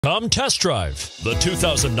Come test drive the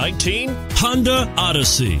 2019 Honda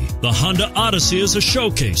Odyssey. The Honda Odyssey is a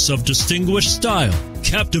showcase of distinguished style,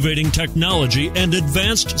 captivating technology, and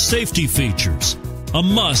advanced safety features. A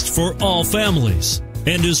must for all families,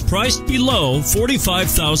 and is priced below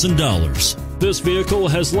 $45,000. This vehicle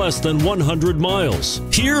has less than 100 miles.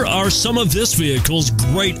 Here are some of this vehicle's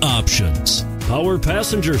great options: power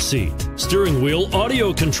passenger seat, steering wheel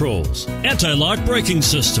audio controls, anti-lock braking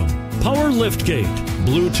system, power liftgate,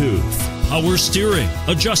 Bluetooth, power steering,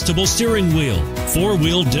 adjustable steering wheel,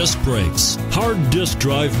 four-wheel disc brakes, hard disk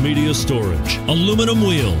drive media storage, aluminum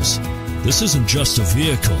wheels. This isn't just a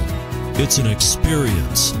vehicle, it's an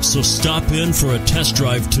experience. So stop in for a test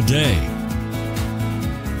drive today.